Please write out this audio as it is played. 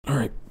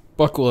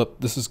Buckle up,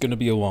 this is going to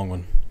be a long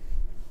one.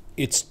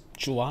 It's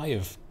July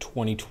of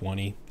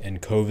 2020,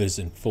 and COVID is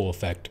in full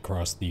effect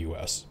across the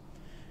US.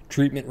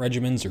 Treatment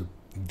regimens are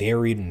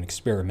varied and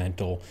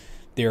experimental.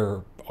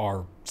 There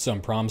are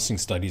some promising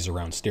studies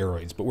around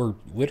steroids, but we're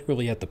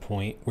literally at the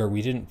point where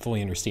we didn't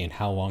fully understand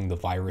how long the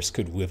virus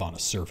could live on a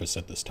surface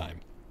at this time.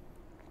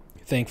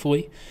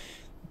 Thankfully,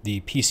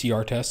 the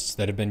PCR tests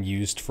that have been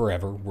used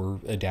forever were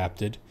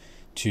adapted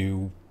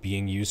to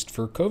being used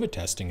for COVID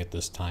testing at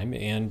this time,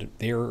 and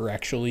there are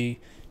actually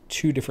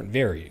two different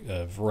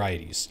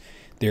varieties.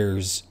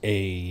 There's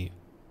a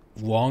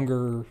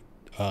longer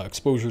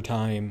exposure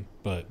time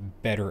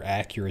but better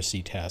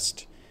accuracy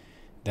test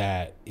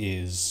that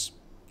is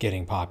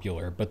getting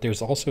popular, but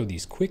there's also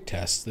these quick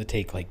tests that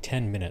take like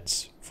 10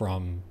 minutes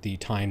from the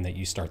time that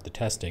you start the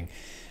testing,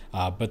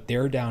 but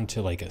they're down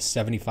to like a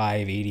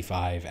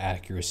 75-85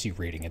 accuracy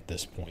rating at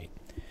this point.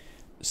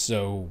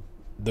 So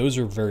those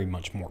are very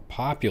much more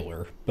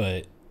popular,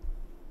 but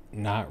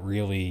not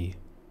really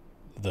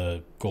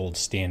the gold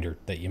standard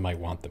that you might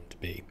want them to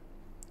be.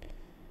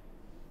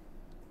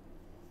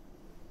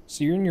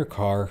 So you're in your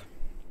car,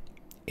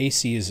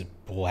 AC is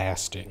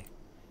blasting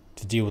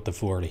to deal with the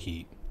Florida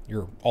heat.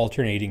 You're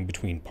alternating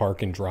between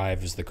park and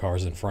drive as the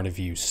cars in front of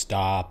you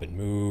stop and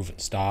move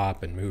and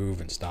stop and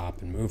move and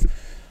stop and move.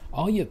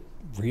 All you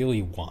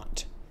really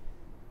want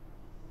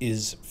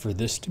is for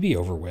this to be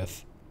over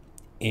with,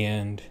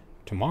 and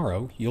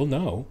tomorrow you'll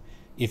know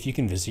if you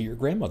can visit your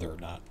grandmother or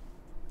not.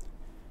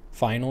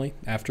 Finally,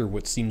 after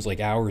what seems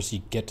like hours,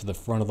 you get to the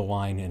front of the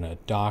line, and a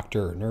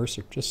doctor or nurse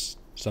or just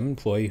some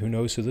employee who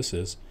knows who this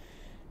is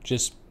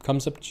just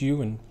comes up to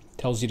you and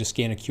tells you to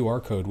scan a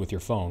QR code with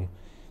your phone,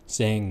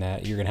 saying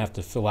that you're going to have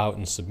to fill out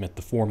and submit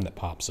the form that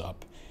pops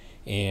up,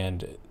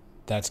 and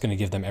that's going to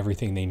give them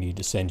everything they need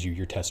to send you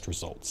your test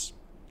results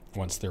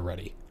once they're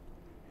ready.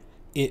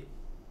 It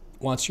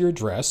wants your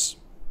address,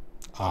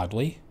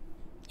 oddly.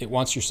 It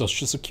wants your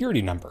social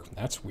security number.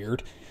 That's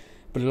weird.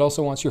 But it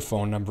also wants your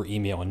phone number,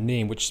 email, and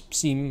name, which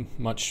seem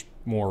much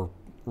more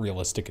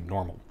realistic and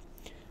normal.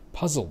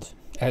 Puzzled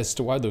as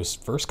to why those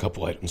first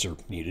couple items are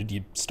needed,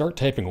 you start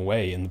typing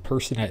away, and the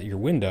person at your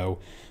window,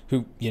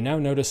 who you now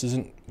notice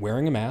isn't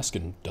wearing a mask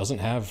and doesn't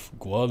have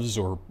gloves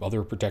or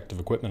other protective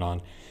equipment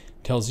on,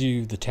 tells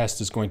you the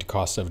test is going to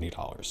cost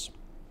 $70.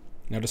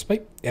 Now,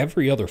 despite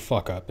every other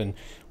fuck-up, and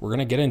we're going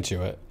to get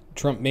into it,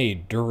 Trump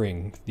made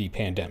during the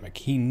pandemic,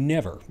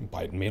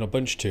 Biden made a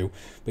bunch too,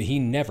 but he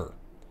never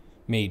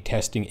made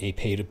testing a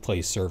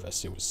pay-to-play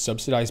service. It was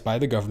subsidized by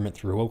the government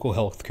through local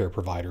healthcare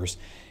providers,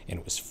 and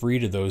it was free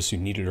to those who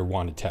needed or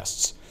wanted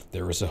tests.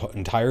 There was an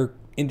entire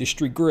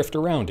industry grift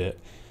around it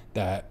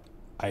that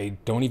I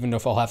don't even know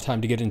if I'll have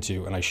time to get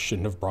into, and I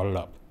shouldn't have brought it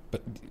up.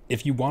 But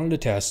if you wanted a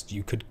test,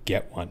 you could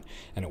get one,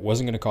 and it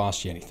wasn't going to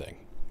cost you anything.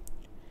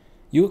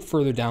 You look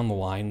further down the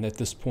line at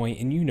this point,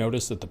 and you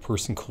notice that the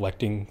person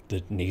collecting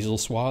the nasal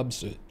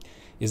swabs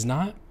is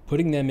not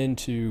putting them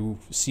into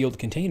sealed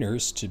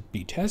containers to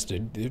be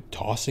tested. They're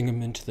tossing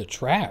them into the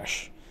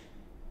trash.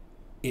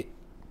 It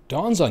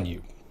dawns on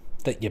you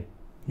that you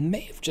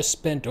may have just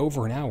spent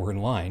over an hour in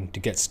line to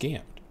get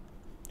scammed.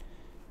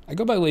 I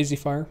go by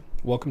Lazyfire.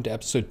 Welcome to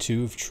episode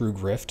 2 of True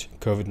Grift,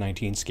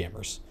 COVID-19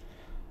 Scammers.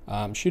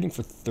 I'm shooting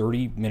for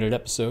 30-minute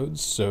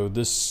episodes, so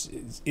this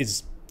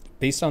is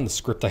based on the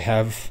script I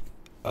have.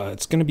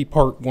 It's going to be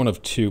part 1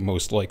 of 2,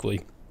 most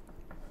likely,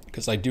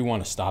 because I do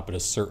want to stop at a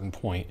certain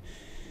point.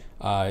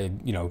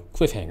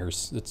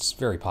 Cliffhangers, it's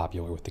very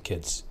popular with the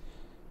kids.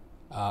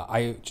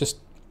 I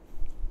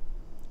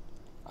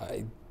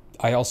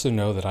also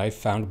know that I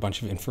found a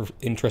bunch of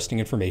interesting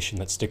information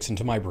that sticks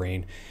into my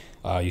brain.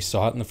 You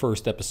saw it in the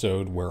first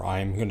episode where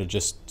I'm going to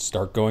just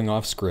start going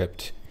off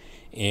script,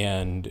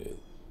 and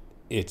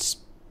it's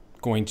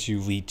going to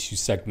lead to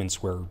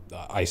segments where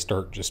I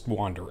start just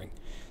wandering.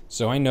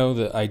 So I know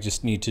that I'm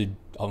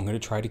going to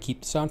try to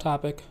keep this on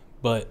topic,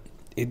 but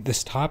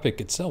this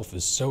topic itself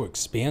is so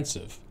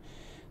expansive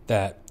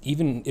that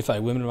even if I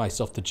limited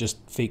myself to just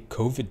fake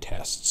COVID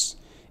tests,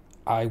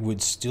 I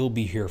would still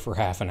be here for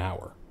half an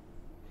hour.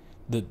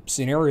 The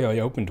scenario I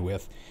opened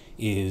with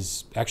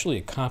is actually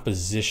a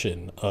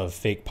composition of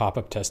fake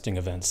pop-up testing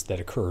events that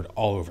occurred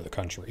all over the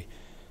country.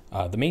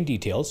 The main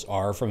details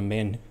are from a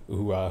man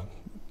who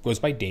goes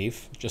by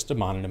Dave, just a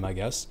mononym, I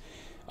guess,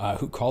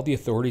 who called the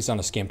authorities on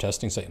a scam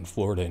testing site in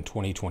Florida in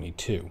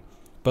 2022.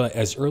 But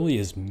as early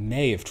as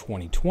May of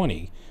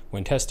 2020,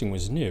 when testing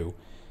was new,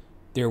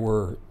 there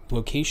were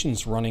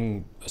locations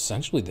running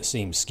essentially the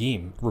same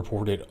scheme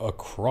reported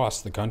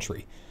across the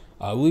country.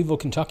 Louisville,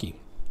 Kentucky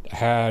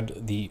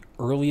had the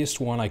earliest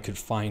one I could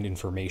find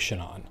information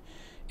on,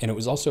 and it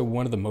was also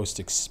one of the most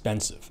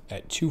expensive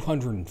at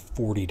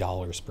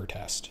 $240 per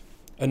test.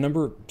 A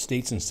number of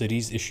states and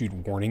cities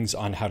issued warnings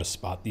on how to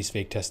spot these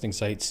fake testing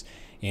sites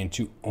and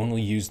to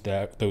only use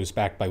those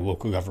backed by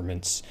local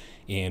governments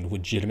and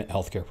legitimate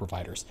healthcare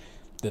providers.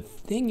 The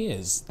thing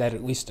is that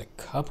at least a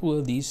couple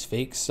of these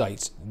fake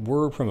sites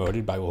were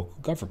promoted by local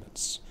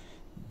governments.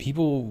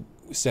 People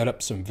set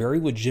up some very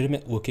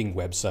legitimate looking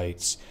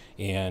websites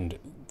and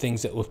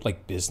things that looked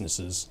like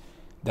businesses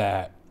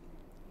that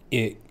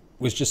it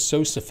was just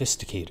so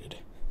sophisticated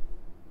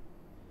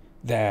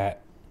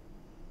that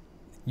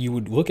you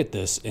would look at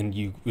this and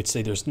you would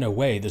say, there's no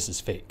way this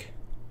is fake.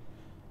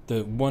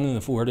 The one in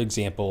the Florida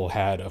example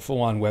had a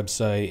full-on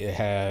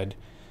website.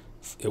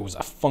 It was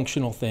a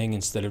functional thing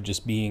instead of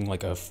just being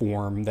like a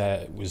form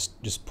that was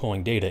just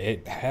pulling data.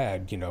 It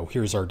had,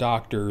 here's our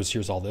doctors,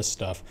 here's all this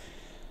stuff.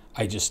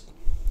 This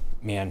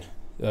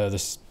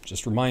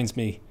just reminds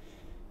me,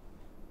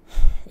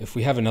 if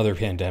we have another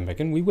pandemic,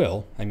 and we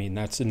will,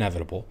 that's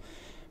inevitable,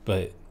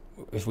 but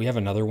if we have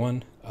another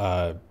one,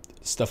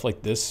 stuff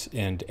like this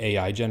and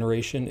AI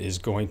generation is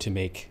going to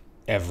make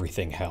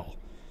everything hell.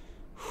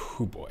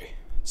 Oh boy.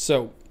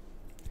 So,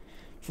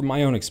 from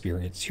my own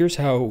experience, here's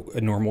how a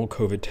normal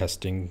COVID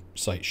testing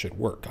site should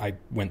work. I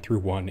went through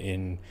one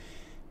in,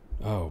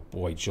 around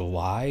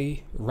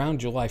July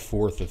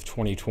 4th of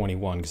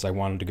 2021, because I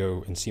wanted to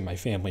go and see my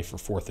family for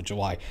 4th of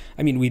July.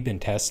 We'd been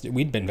tested,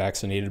 we'd been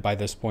vaccinated by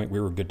this point, we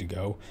were good to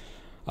go.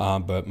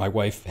 But my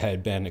wife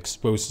had been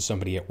exposed to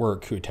somebody at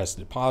work who had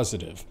tested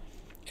positive.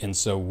 And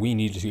so we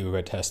needed to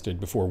get tested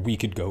before we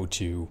could go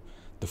to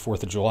the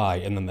 4th of July.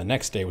 And then the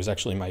next day was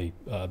actually my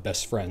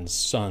best friend's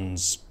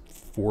son's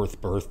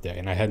 4th birthday.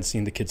 And I hadn't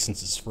seen the kid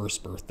since his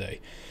 1st birthday.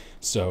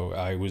 So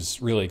I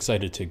was really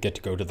excited to get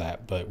to go to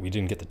that, but we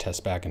didn't get the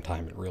test back in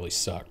time. It really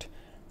sucked.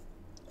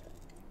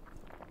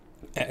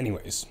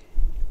 Anyways,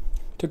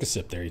 took a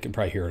sip there. You can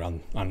probably hear it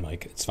on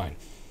mic. It's fine.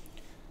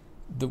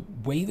 The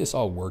way this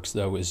all works,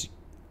 though, is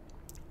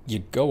you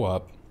go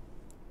up,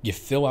 you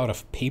fill out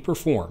a paper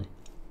form.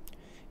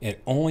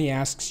 It only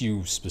asks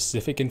you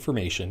specific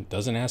information,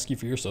 doesn't ask you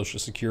for your social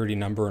security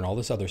number and all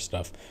this other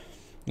stuff.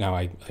 Now,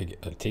 I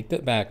take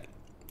that back.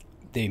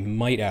 They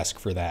might ask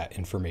for that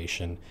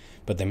information,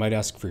 but they might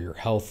ask for your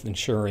health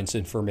insurance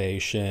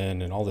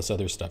information and all this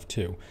other stuff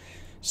too.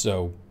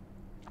 So,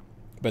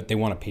 but they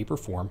want a paper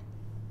form,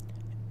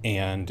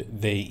 and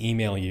they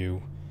email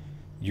you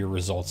your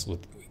results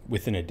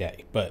within a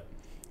day. But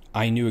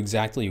I knew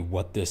exactly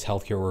what this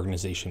healthcare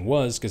organization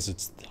was because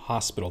it's the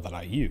hospital that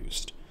I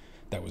used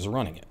that was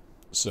running it.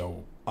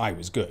 So I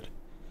was good.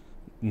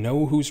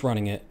 Know who's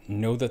running it,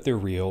 know that they're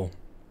real,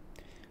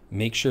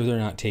 make sure they're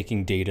not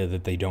taking data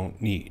that they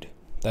don't need.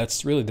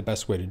 That's really the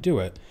best way to do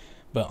it.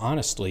 But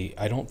honestly,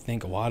 I don't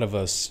think a lot of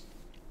us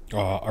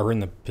are in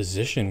the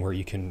position where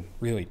you can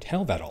really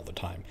tell that all the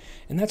time.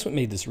 And that's what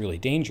made this really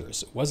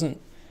dangerous. It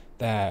wasn't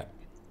that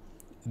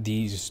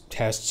these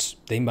tests,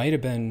 they might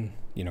have been,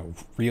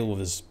 real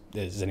as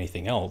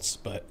anything else,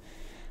 but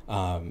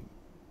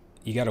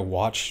you got to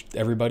watch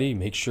everybody,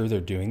 make sure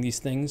they're doing these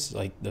things.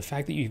 Like the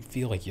fact that you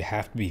feel like you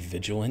have to be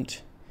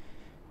vigilant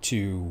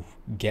to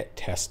get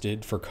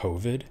tested for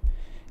COVID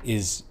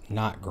is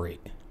not great.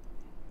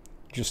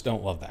 Just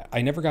don't love that.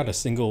 I never got a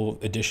single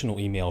additional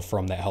email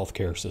from that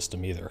healthcare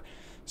system either.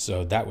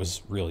 So that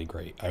was really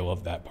great. I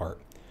love that part.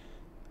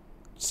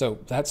 So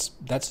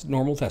that's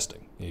normal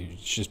testing.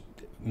 It's just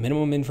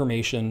minimum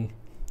information,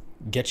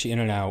 get you in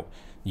and out.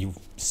 You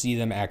see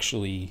them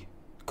actually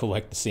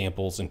collect the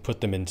samples and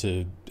put them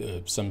into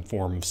some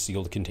form of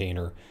sealed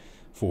container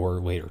for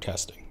later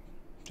testing.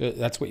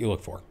 That's what you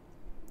look for.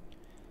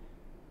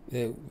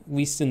 At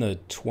least in the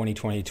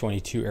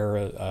 2020-22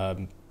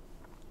 era,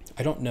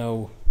 I don't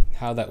know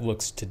how that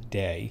looks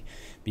today,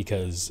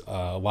 because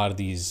a lot of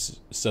these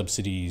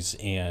subsidies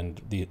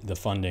and the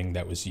funding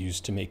that was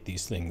used to make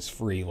these things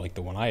free, like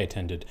the one I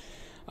attended,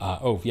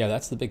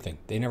 that's the big thing.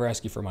 They never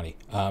ask you for money.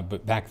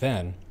 But back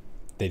then,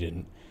 they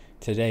didn't.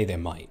 Today, they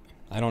might.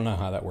 I don't know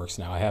how that works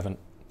now. I haven't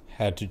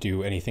had to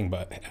do anything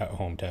but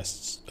at-home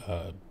tests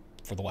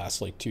for the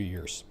last 2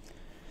 years.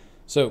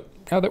 So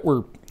now that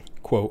we're,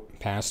 quote,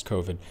 past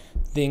COVID,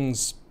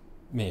 things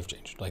may have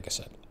changed, like I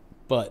said.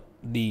 But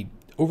the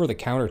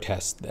over-the-counter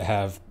tests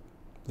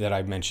that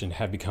I've mentioned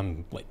have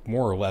become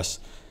more or less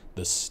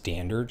the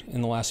standard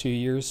in the last few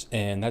years,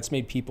 and that's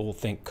made people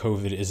think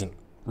COVID isn't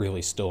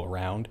really still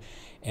around,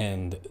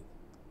 and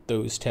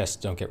those tests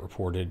don't get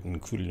reported and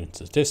included in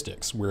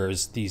statistics,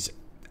 whereas these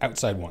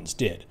outside ones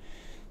did.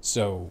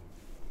 So,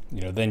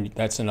 then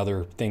that's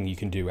another thing you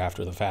can do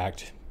after the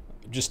fact.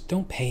 Just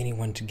don't pay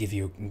anyone to get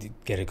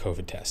a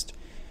COVID test.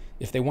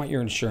 If they want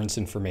your insurance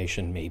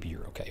information, maybe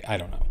you're okay. I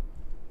don't know.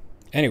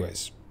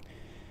 Anyways,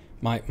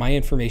 my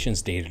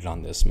information's dated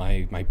on this.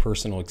 My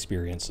personal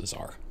experiences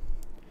are.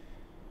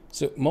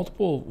 So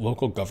multiple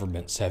local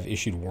governments have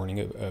issued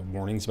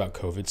warnings about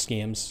COVID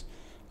scams,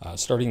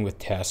 starting with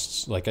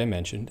tests, like I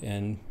mentioned,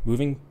 and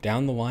moving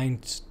down the line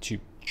to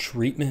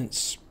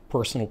treatments,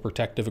 personal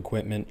protective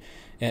equipment,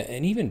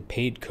 and even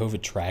paid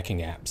COVID tracking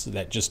apps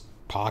that just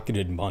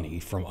pocketed money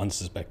from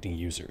unsuspecting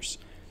users.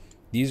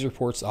 These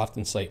reports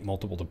often cite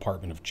multiple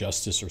Department of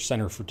Justice or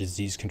Center for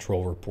Disease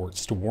Control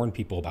reports to warn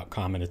people about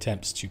common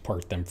attempts to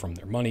part them from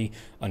their money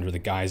under the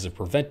guise of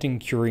preventing,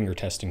 curing, or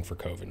testing for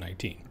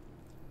COVID-19.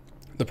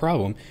 The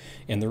problem,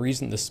 and the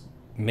reason this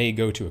may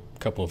go to a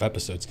couple of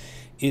episodes,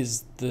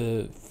 is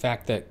the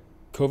fact that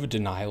COVID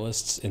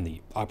denialists and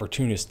the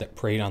opportunists that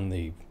preyed on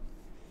the...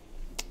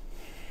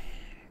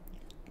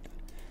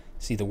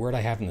 See, the word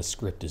I have in the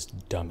script is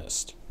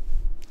dumbest.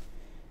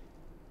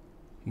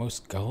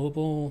 Most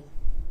gullible,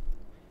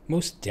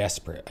 most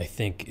desperate, I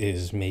think,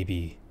 is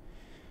maybe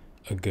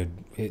a good.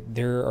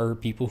 There are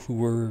people who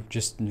were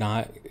just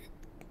not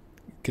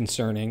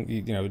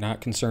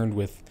not concerned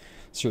with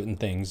certain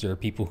things. There are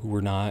people who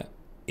were not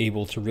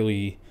able to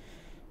really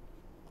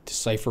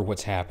decipher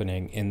what's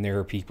happening, and there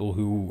are people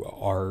who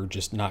are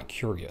just not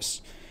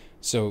curious.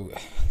 So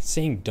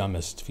saying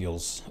dumbest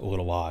feels a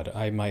little odd.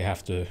 I might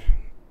have to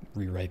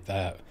rewrite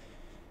that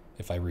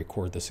if I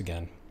record this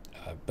again.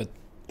 But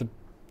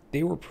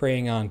they were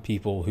preying on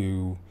people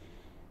who,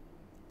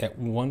 at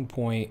one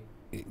point,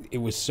 it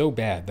was so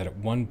bad that at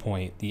one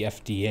point the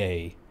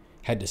FDA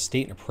had to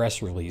state in a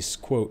press release,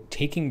 quote,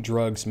 taking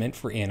drugs meant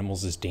for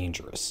animals is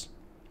dangerous,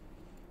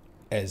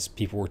 as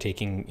people were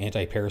taking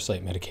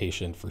anti-parasite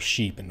medication for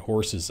sheep and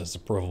horses as a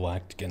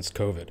prophylactic against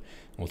COVID.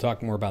 And we'll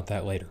talk more about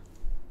that later.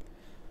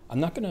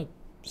 I'm not going to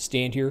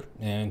stand here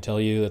and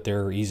tell you that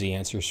there are easy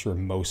answers for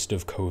most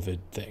of COVID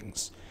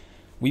things.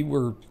 We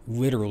were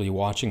literally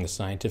watching the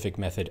scientific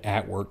method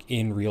at work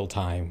in real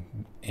time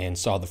and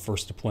saw the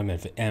first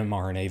deployment of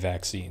mRNA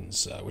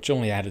vaccines, which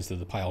only added to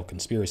the pile of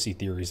conspiracy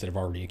theories that have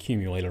already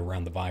accumulated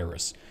around the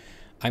virus.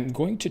 I'm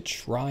going to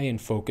try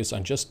and focus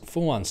on just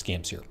full-on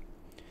scams here.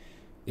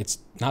 It's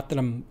not that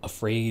I'm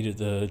afraid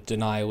the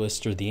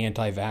denialists or the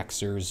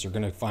anti-vaxxers are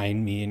going to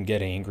find me and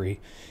get angry.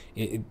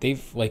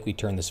 They've likely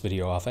turned this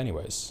video off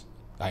anyways.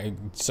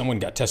 Someone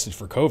got tested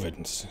for COVID.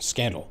 It's a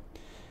scandal.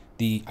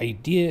 The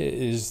idea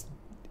is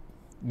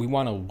we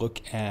want to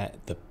look at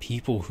the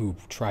people who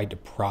tried to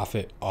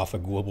profit off a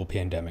global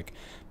pandemic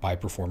by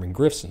performing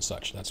grifts and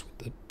such. That's what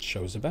the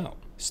show's about.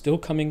 Still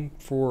coming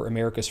for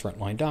America's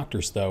frontline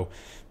doctors, though,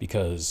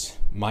 because,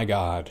 my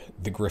God,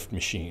 the grift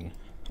machine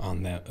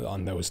on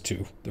those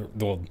two.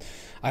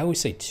 I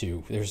always say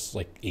two. There's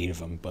like 8 of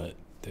them, but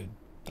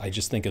I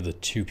just think of the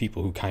 2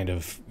 people who kind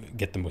of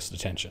get the most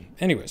attention.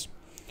 Anyways,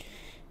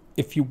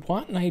 if you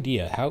want an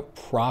idea how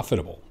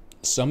profitable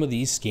some of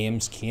these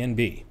scams can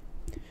be,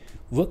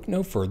 look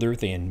no further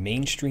than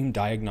Mainstream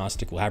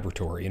Diagnostic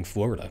Laboratory in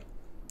Florida.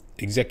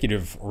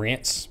 Executive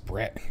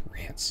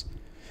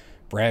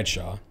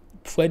Bradshaw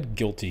pled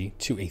guilty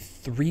to a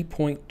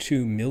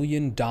 $3.2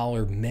 million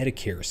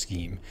Medicare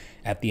scheme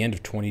at the end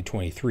of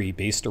 2023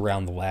 based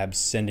around the lab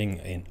sending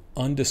an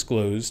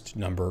undisclosed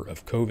number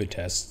of COVID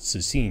tests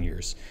to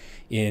seniors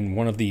in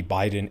one of the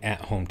Biden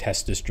at-home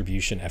test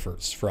distribution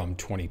efforts from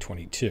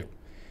 2022.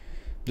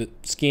 The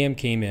scam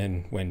came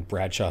in when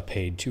Bradshaw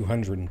paid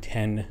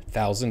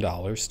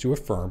 $210,000 to a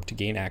firm to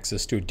gain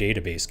access to a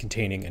database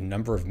containing a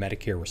number of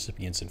Medicare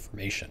recipients'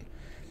 information.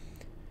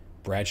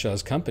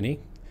 Bradshaw's company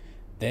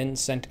then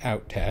sent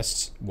out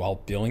tests while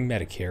billing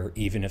Medicare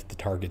even if the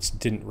targets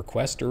didn't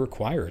request or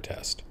require a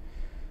test.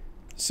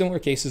 Similar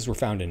cases were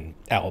found in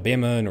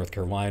Alabama, North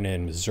Carolina,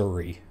 and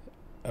Missouri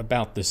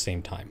about the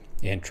same time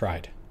and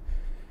tried.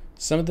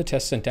 Some of the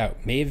tests sent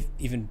out may have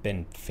even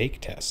been fake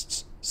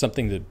tests,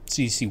 something the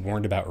CDC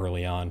warned about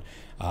early on,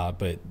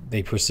 but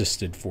they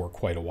persisted for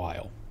quite a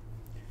while.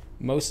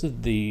 Most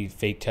of the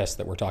fake tests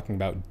that we're talking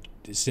about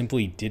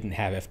simply didn't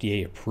have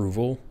FDA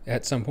approval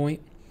at some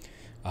point,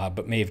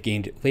 but may have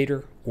gained it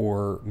later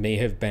or may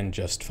have been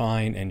just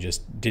fine and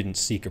just didn't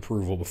seek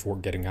approval before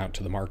getting out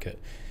to the market.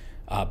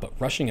 But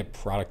rushing a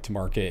product to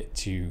market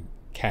to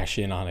cash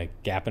in on a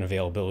gap in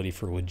availability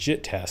for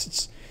legit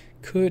tests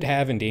could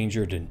have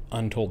endangered an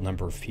untold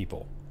number of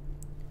people.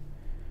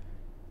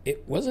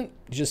 It wasn't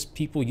just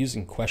people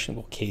using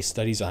questionable case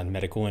studies on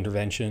medical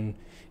intervention.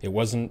 It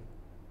wasn't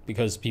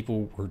because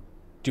people were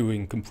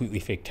doing completely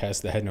fake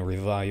tests that had no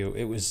real value.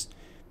 It was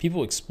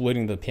people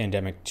exploiting the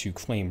pandemic to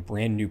claim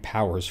brand new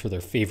powers for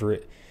their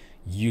favorite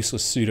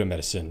useless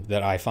pseudomedicine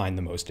that I find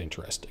the most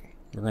interesting.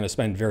 We're going to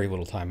spend very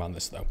little time on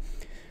this, though.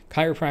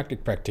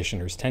 Chiropractic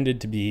practitioners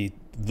tended to be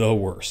the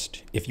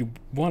worst. If you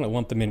want to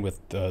lump them in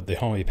with the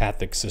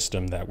homeopathic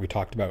system that we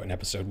talked about in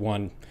episode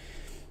 1,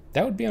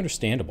 that would be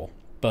understandable.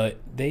 But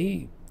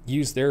they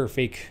use their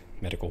fake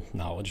medical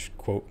knowledge,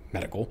 quote,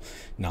 medical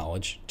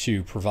knowledge,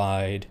 to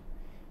provide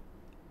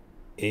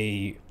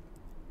a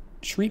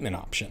treatment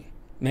option.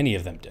 Many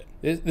of them did.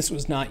 This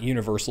was not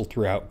universal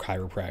throughout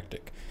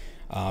chiropractic,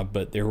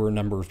 but there were a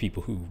number of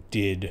people who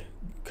did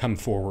come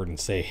forward and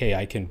say, hey,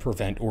 I can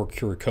prevent or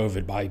cure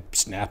COVID by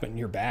snapping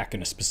your back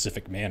in a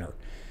specific manner.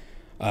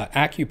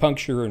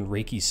 Acupuncture and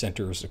Reiki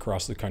centers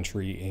across the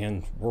country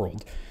and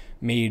world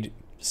made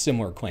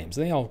similar claims.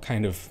 They all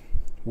kind of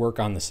work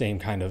on the same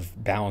kind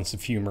of balance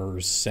of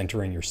humors,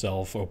 centering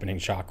yourself, opening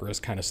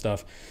chakras kind of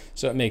stuff.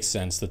 So it makes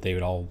sense that they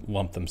would all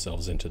lump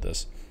themselves into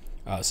this.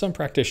 Some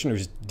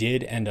practitioners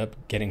did end up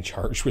getting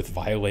charged with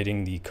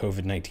violating the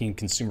COVID-19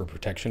 consumer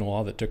protection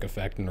law that took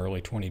effect in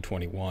early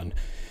 2021.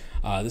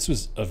 This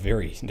was a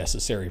very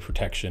necessary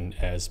protection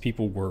as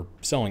people were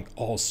selling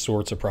all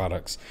sorts of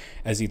products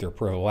as either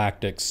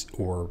prophylactics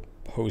or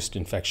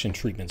post-infection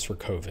treatments for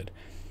COVID.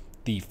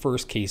 The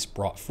first case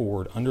brought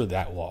forward under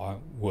that law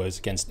was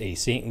against a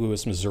St.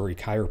 Louis, Missouri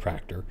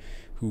chiropractor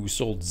who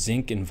sold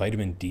zinc and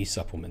vitamin D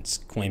supplements,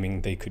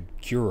 claiming they could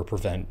cure or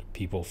prevent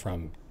people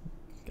from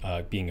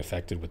being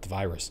affected with the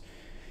virus.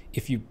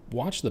 If you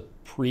watch the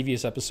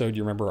previous episode,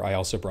 you remember I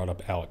also brought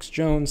up Alex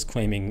Jones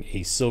claiming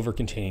a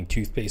silver-containing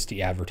toothpaste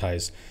he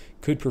advertised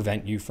could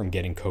prevent you from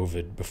getting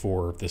COVID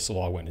before this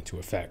law went into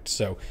effect.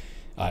 So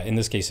in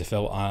this case, it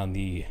fell on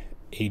the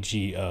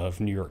AG of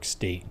New York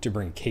State to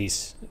bring a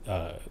case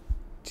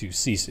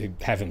to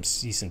have him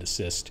cease and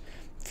desist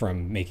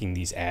from making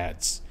these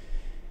ads.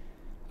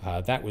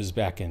 That was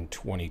back in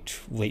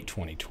late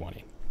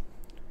 2020.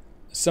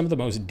 Some of the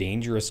most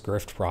dangerous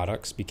grift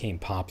products became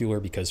popular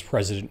because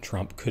President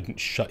Trump couldn't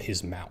shut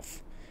his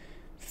mouth.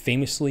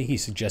 Famously, he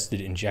suggested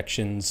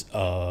injections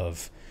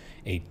of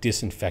a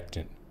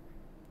disinfectant,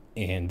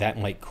 and that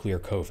might clear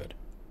COVID.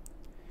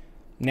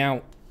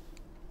 Now,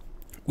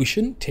 we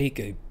should take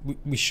a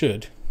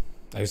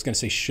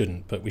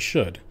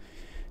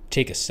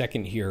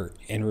second here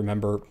and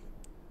remember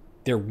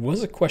there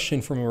was a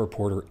question from a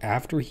reporter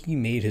after he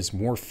made his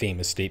more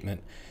famous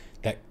statement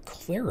that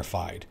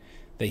clarified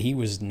that he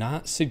was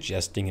not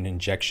suggesting an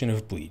injection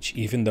of bleach,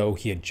 even though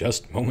he had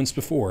just moments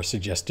before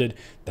suggested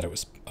that it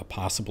was a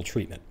possible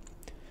treatment.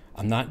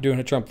 I'm not doing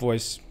a Trump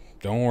voice.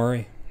 Don't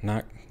worry.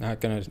 Not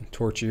going to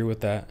torture you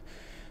with that.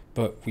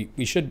 But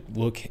we should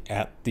look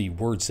at the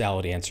word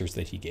salad answers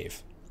that he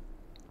gave.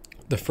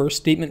 The first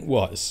statement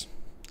was,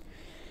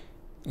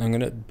 I'm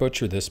going to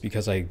butcher this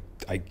because I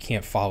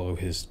can't follow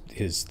his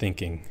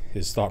thinking.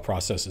 His thought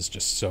process is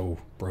just so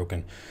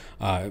broken.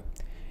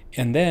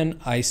 And then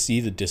I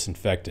see the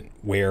disinfectant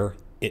where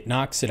it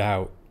knocks it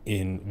out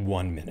in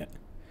 1 minute.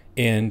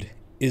 And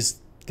is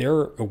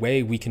there a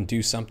way we can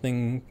do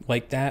something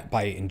like that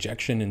by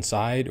injection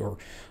inside or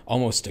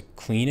almost a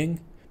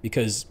cleaning?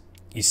 Because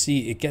you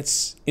see, it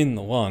gets in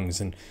the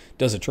lungs and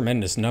does a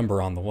tremendous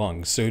number on the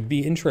lungs. So it'd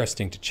be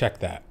interesting to check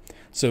that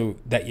so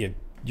that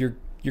you're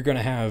going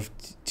to have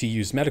to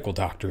use medical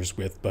doctors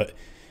with, but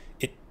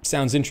it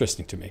sounds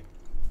interesting to me.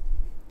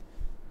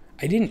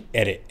 I didn't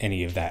edit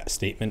any of that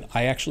statement.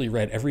 I actually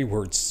read every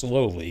word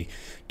slowly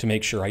to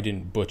make sure I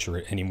didn't butcher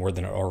it any more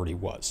than it already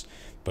was.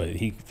 But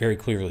he very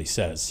clearly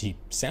says he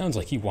sounds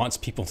like he wants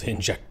people to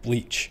inject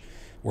bleach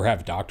or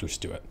have doctors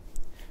do it.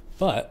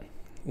 But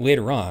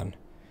later on,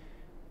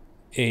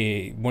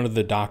 one of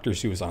the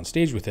doctors who was on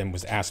stage with him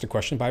was asked a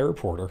question by a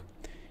reporter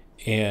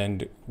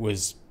and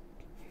was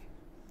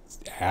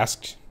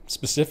asked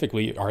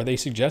specifically, are they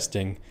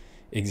suggesting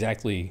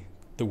exactly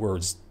the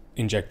words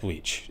inject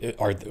bleach?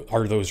 Are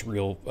those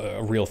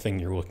a real thing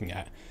you're looking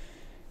at?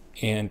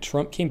 And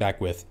Trump came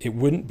back with, it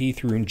wouldn't be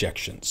through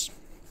injections,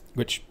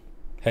 which,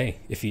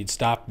 hey, if he'd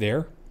stopped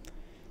there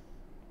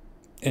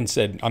and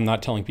said, I'm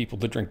not telling people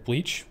to drink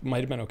bleach, might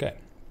have been okay.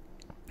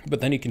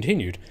 But then he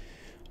continued,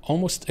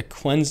 almost a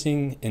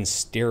cleansing and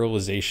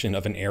sterilization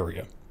of an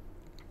area.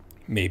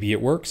 Maybe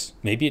it works,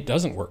 maybe it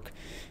doesn't work,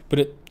 but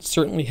it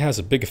certainly has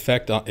a big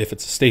effect if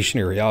it's a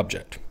stationary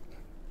object.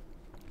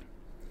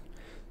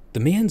 The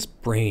man's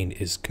brain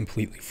is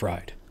completely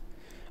fried.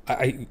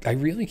 I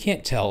really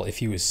can't tell if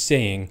he was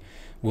saying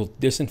we'll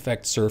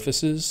disinfect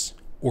surfaces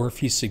or if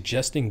he's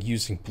suggesting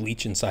using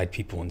bleach inside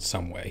people in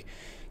some way,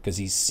 because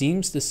he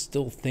seems to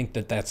still think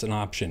that that's an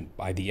option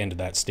by the end of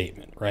that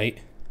statement, right?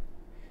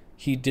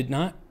 He did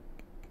not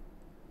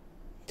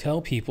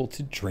tell people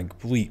to drink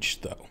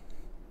bleach, though.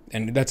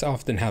 And that's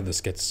often how this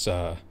gets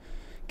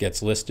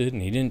listed,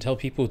 and he didn't tell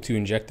people to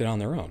inject it on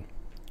their own.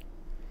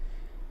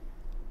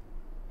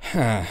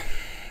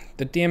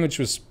 The damage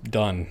was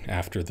done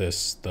after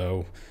this,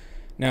 though.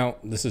 Now,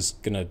 this is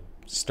going to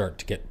start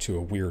to get to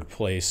a weird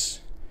place,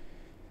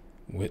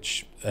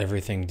 which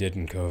everything did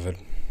in COVID.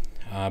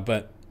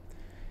 But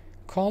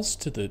calls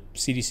to the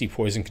CDC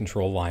poison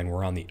control line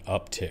were on the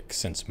uptick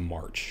since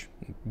March,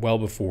 well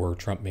before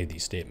Trump made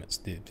these statements.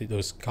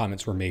 Those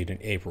comments were made in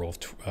April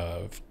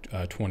of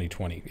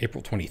 2020,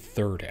 April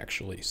 23rd,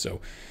 actually,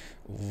 so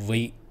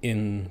late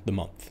in the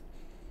month.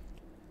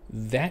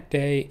 That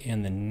day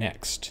and the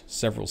next,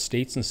 several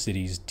states and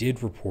cities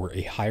did report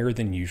a higher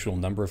than usual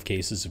number of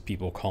cases of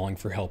people calling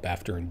for help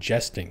after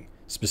ingesting,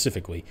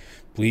 specifically,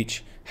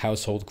 bleach,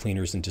 household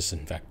cleaners, and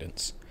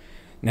disinfectants.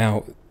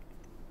 Now,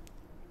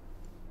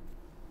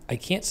 I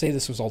can't say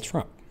this was all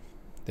Trump.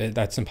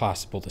 That's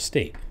impossible to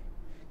state,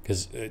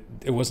 because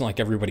it wasn't like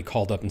everybody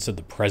called up and said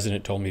the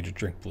president told me to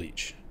drink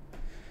bleach.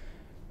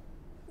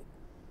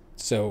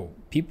 So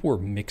people were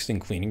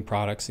mixing cleaning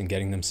products and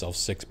getting themselves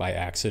sick by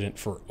accident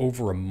for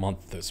over a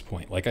month at this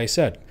point. Like I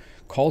said,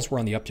 calls were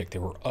on the uptick. They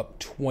were up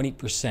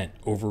 20%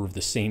 over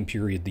the same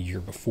period the year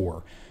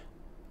before,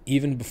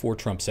 even before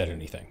Trump said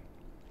anything.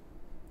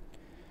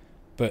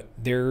 But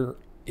there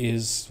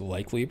is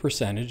likely a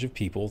percentage of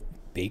people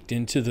baked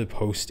into the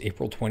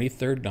post-April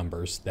 23rd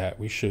numbers that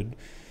we should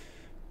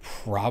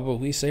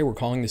probably say we're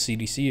calling the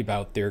CDC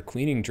about their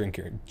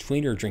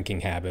cleaner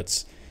drinking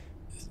habits,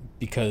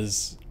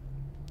 because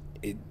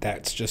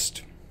that's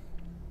just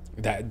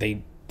that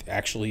they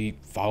actually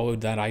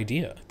followed that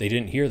idea. They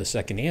didn't hear the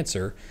second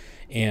answer,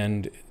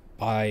 and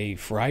by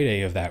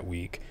Friday of that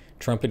week,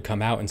 Trump had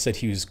come out and said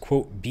he was,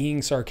 quote,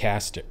 being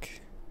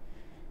sarcastic.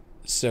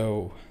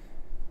 So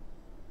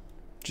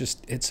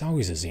it's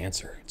always his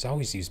answer. It's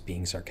always he's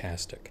being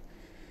sarcastic.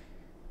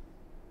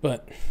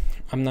 But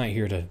I'm not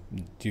here to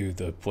do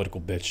the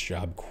political bitch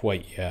job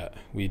quite yet.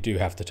 We do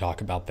have to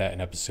talk about that in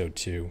episode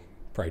 2,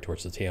 probably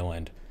towards the tail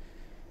end.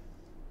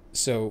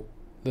 So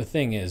the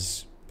thing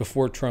is,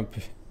 before Trump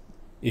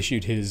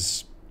issued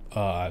his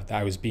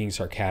I was being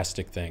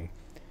sarcastic thing,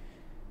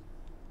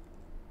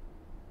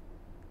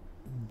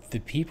 the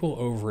people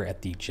over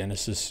at the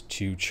Genesis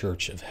 2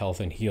 Church of Health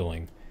and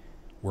Healing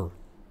were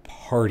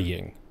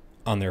partying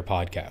on their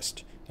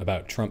podcast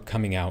about Trump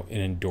coming out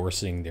and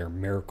endorsing their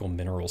miracle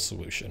mineral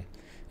solution.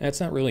 And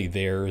it's not really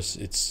theirs.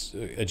 It's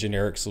a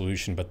generic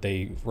solution, but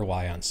they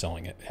rely on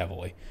selling it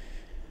heavily.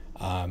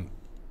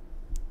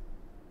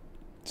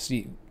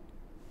 See,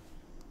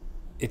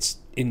 it's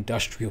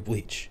industrial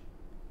bleach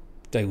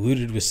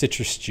diluted with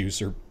citrus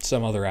juice or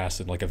some other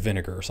acid like a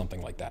vinegar or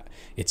something like that.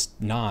 It's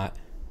not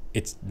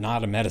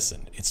a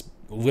medicine. It's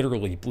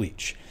literally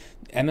bleach.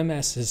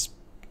 MMS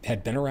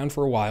had been around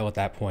for a while at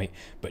that point,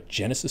 but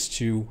Genesis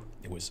 2,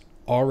 it was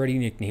already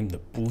nicknamed the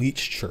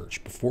Bleach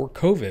Church before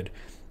COVID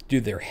due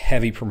to their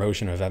heavy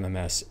promotion of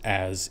MMS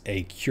as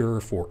a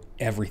cure for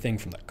everything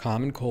from the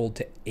common cold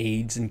to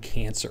AIDS and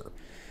cancer.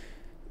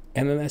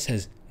 MMS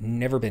has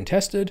never been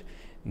tested,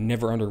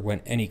 never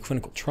underwent any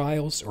clinical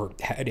trials, or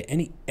had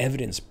any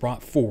evidence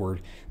brought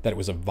forward that it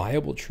was a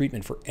viable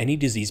treatment for any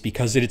disease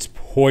because it's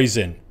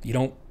poison. You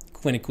don't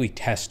clinically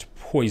test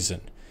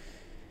poison.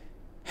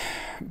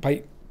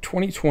 By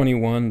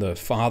 2021, the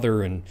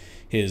father and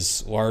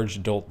his large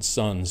adult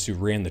sons who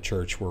ran the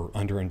church were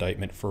under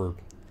indictment for,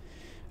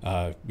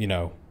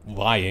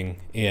 lying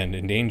and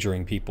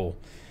endangering people.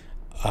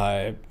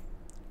 And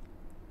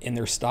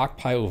their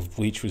stockpile of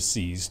bleach was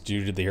seized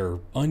due to their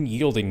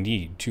unyielding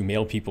need to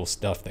mail people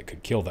stuff that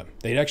could kill them.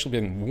 They'd actually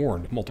been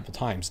warned multiple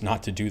times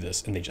not to do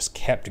this, and they just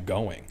kept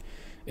going.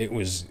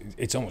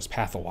 It's almost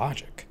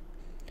pathologic.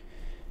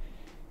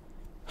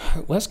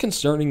 Less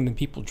concerning than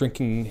people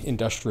drinking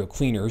industrial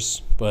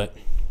cleaners, but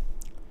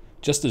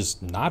just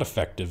as not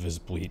effective as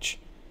bleach,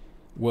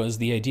 was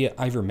the idea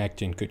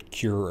ivermectin could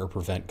cure or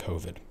prevent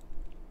COVID.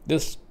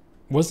 This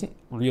wasn't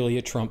really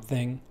a Trump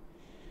thing.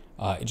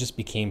 It just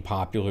became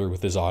popular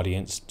with his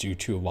audience due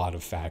to a lot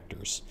of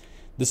factors.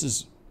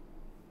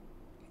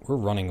 We're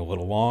running a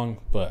little long,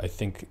 but I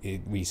think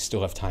we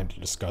still have time to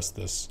discuss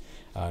this,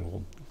 and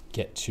we'll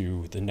get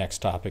to the next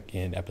topic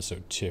in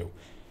episode 2.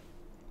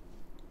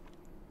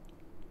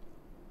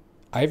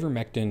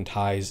 Ivermectin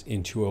ties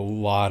into a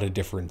lot of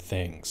different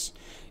things.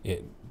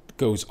 It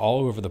goes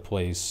all over the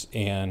place,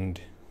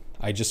 and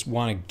I just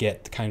want to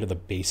get kind of the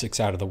basics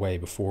out of the way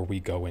before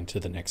we go into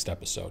the next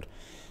episode.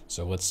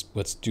 So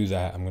let's do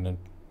that. I'm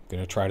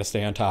gonna try to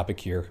stay on topic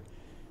here.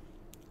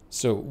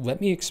 So let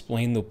me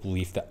explain the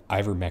belief that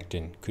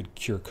ivermectin could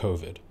cure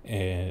COVID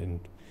and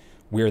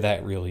where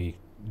that really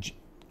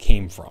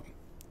came from.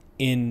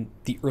 In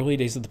the early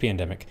days of the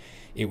pandemic,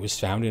 it was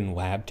found in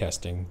lab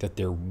testing that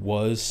there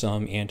was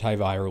some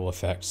antiviral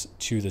effects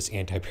to this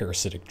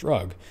antiparasitic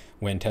drug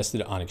when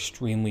tested on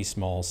extremely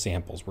small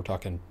samples. We're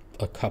talking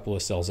a couple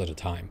of cells at a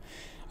time.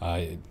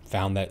 It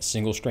found that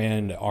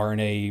single-strand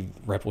RNA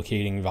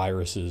replicating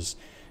viruses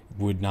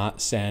would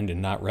not send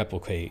and not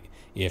replicate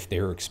if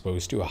they were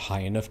exposed to a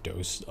high enough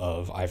dose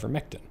of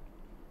ivermectin.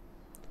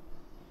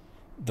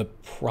 The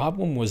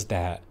problem was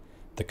that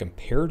the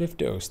comparative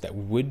dose that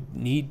would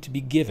need to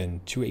be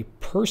given to a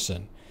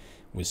person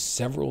was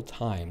several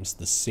times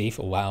the safe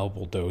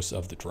allowable dose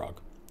of the drug,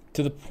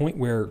 to the point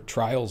where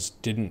trials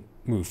didn't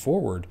move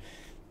forward,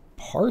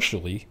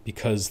 partially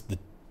because the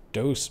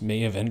dose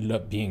may have ended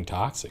up being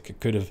toxic. It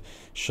could have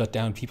shut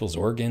down people's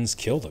organs,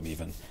 killed them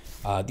even.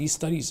 These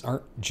studies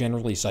aren't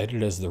generally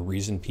cited as the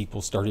reason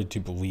people started to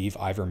believe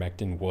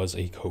ivermectin was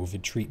a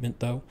COVID treatment,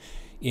 though.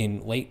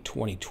 In late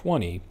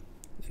 2020,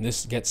 and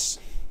this gets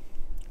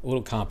a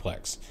little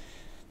complex,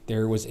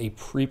 there was a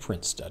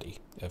preprint study.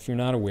 If you're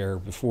not aware,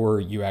 before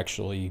you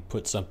actually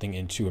put something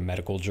into a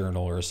medical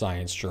journal or a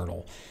science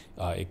journal,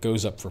 it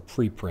goes up for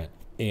preprint,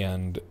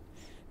 and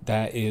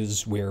that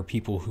is where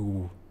people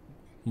who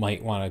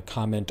might want to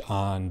comment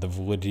on the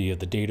validity of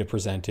the data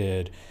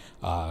presented,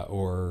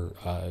 or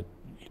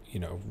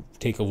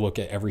take a look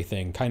at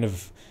everything, kind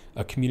of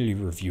a community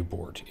review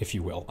board, if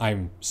you will.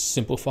 I'm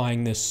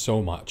simplifying this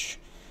so much.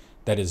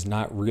 That is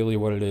not really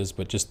what it is,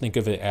 but just think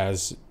of it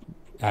as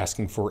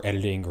asking for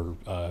editing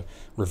or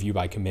review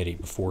by committee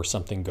before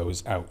something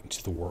goes out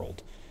into the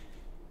world.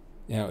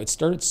 Now, it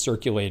started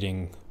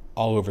circulating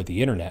all over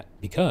the internet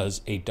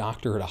because a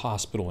doctor at a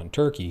hospital in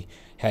Turkey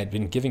had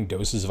been giving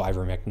doses of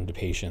ivermectin to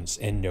patients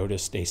and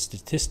noticed a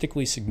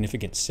statistically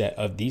significant set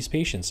of these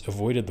patients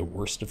avoided the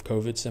worst of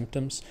COVID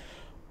symptoms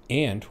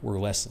and were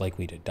less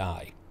likely to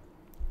die.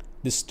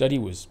 This study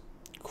was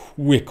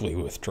quickly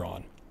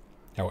withdrawn,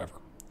 however.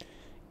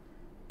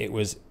 It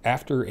was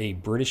after a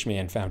British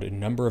man found a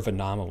number of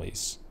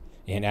anomalies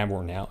and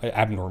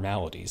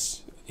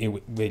abnormalities.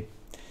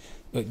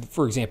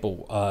 For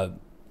example,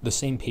 the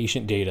same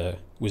patient data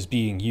was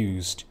being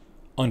used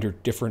under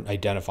different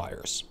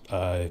identifiers.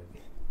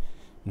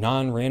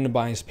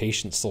 Non-randomized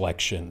patient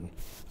selection.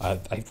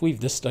 I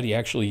believe this study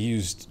actually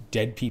used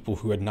dead people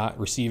who had not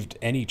received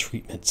any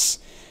treatments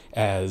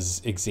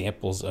as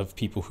examples of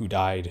people who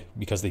died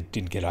because they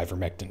didn't get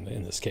ivermectin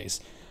in this case.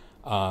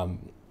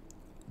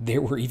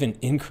 There were even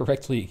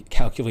incorrectly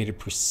calculated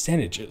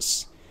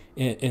percentages.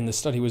 And the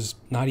study was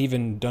not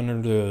even done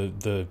under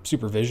the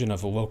supervision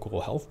of a local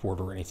health board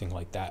or anything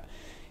like that.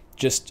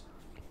 Just,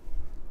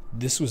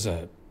 this was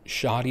a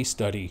shoddy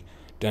study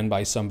done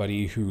by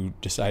somebody who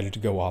decided to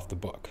go off the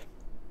book.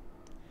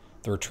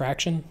 The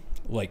retraction,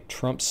 like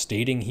Trump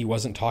stating he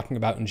wasn't talking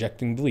about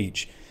injecting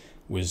bleach,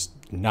 was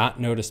not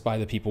noticed by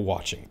the people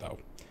watching, though.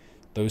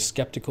 Those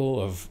skeptical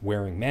of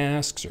wearing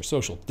masks or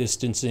social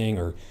distancing,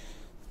 or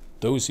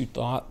those who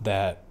thought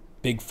that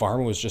Big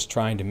Pharma was just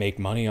trying to make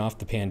money off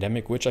the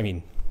pandemic, which, I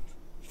mean,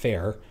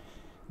 fair.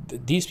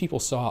 These people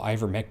saw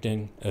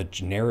ivermectin, a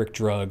generic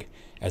drug,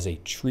 as a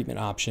treatment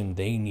option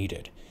they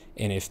needed.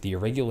 And if the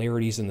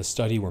irregularities in the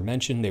study were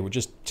mentioned, they would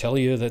just tell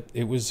you that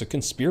it was a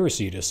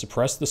conspiracy to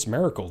suppress this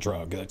miracle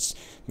drug that's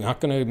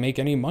not going to make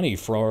any money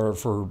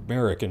for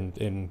Merrick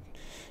and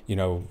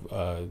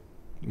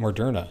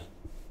Moderna.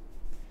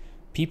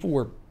 People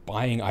were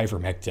buying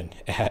ivermectin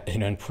at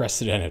an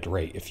unprecedented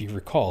rate. If you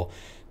recall,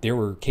 there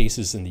were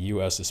cases in the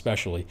U.S.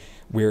 especially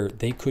where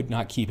they could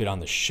not keep it on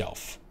the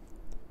shelf.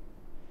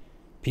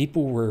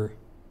 People were,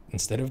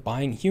 instead of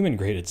buying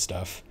human-graded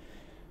stuff,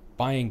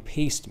 buying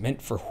paste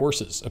meant for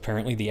horses.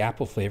 Apparently the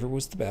apple flavor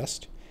was the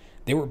best.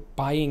 They were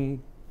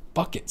buying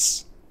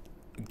buckets,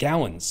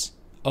 gallons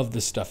of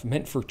the stuff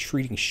meant for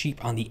treating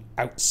sheep on the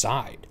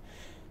outside.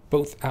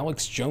 Both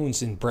Alex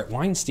Jones and Brett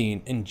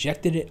Weinstein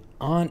injected it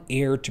on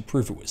air to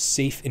prove it was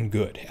safe and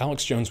good.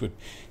 Alex Jones would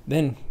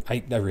then,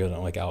 I really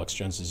don't like Alex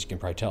Jones, as you can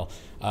probably tell.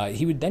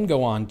 He would then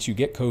go on to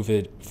get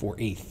COVID for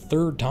a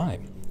third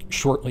time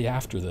shortly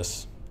after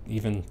this,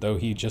 even though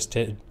he just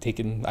had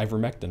taken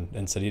ivermectin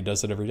and said he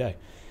does it every day.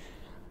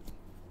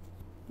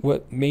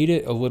 What made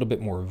it a little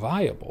bit more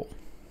viable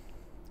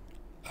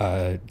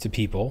to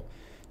people,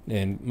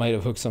 and might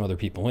have hooked some other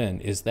people in,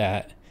 is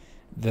that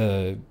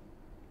the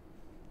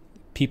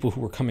people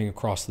who were coming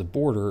across the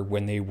border,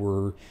 when they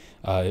were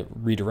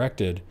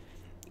redirected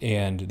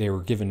and they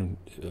were given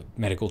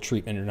medical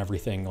treatment and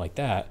everything like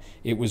that,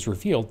 it was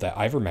revealed that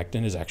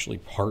ivermectin is actually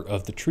part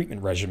of the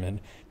treatment regimen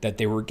that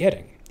they were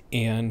getting.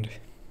 And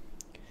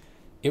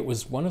it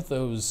was one of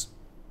those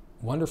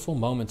wonderful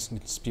moments in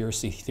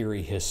conspiracy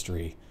theory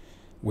history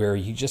where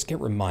you just get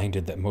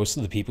reminded that most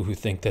of the people who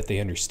think that they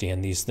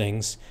understand these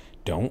things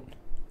don't.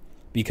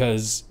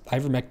 Because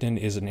ivermectin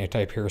is an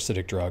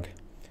anti-parasitic drug.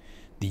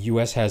 The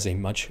U.S. has a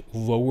much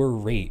lower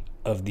rate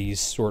of these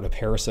sort of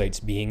parasites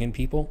being in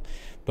people,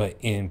 but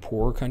in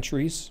poorer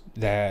countries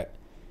that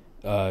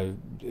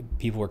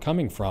people are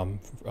coming from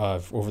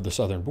over the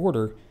southern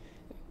border,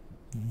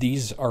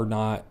 these are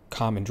not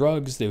common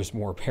drugs. There's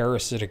more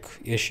parasitic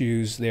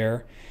issues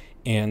there,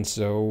 and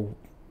so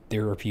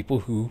there are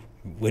people who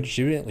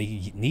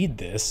legitimately need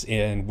this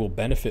and will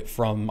benefit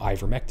from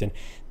ivermectin.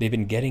 They've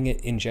been getting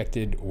it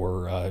injected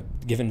or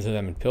given to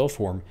them in pill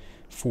form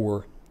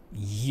for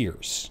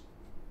years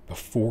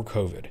before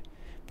COVID.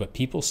 But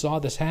people saw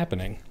this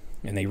happening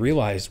and they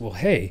realized, well,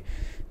 hey,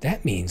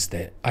 that means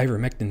that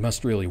ivermectin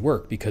must really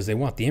work because they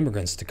want the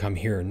immigrants to come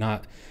here and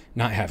not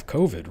have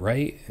COVID,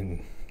 right?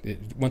 And it,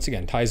 once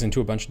again, ties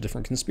into a bunch of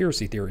different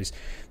conspiracy theories.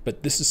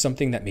 But this is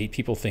something that made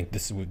people think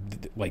this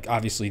would, like,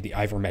 obviously the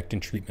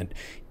ivermectin treatment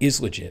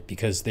is legit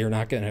because they're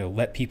not going to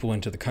let people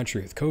into the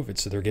country with COVID,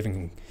 so they're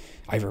giving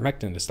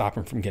ivermectin to stop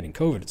them from getting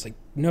COVID. It's like,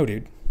 no,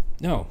 dude,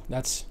 no,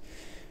 that's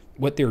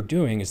what they're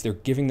doing is they're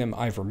giving them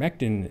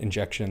ivermectin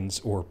injections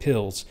or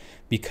pills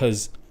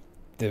because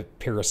the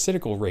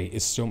parasitical rate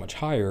is so much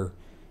higher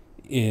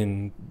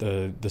in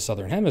the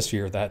southern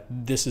hemisphere that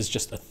this is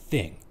just a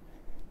thing.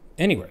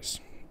 Anyways,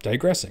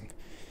 digressing.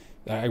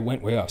 I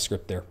went way off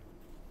script there.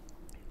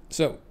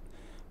 So,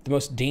 the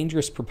most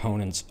dangerous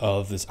proponents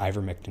of this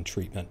ivermectin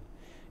treatment,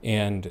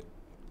 and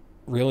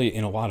really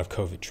in a lot of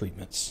COVID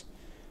treatments,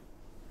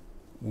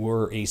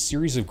 were a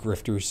series of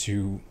grifters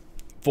who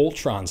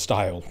Voltron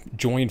style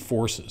joined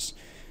forces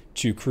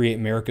to create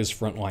America's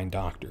Frontline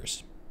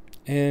doctors.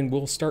 And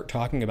we'll start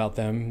talking about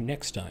them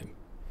next time.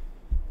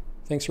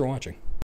 Thanks for watching.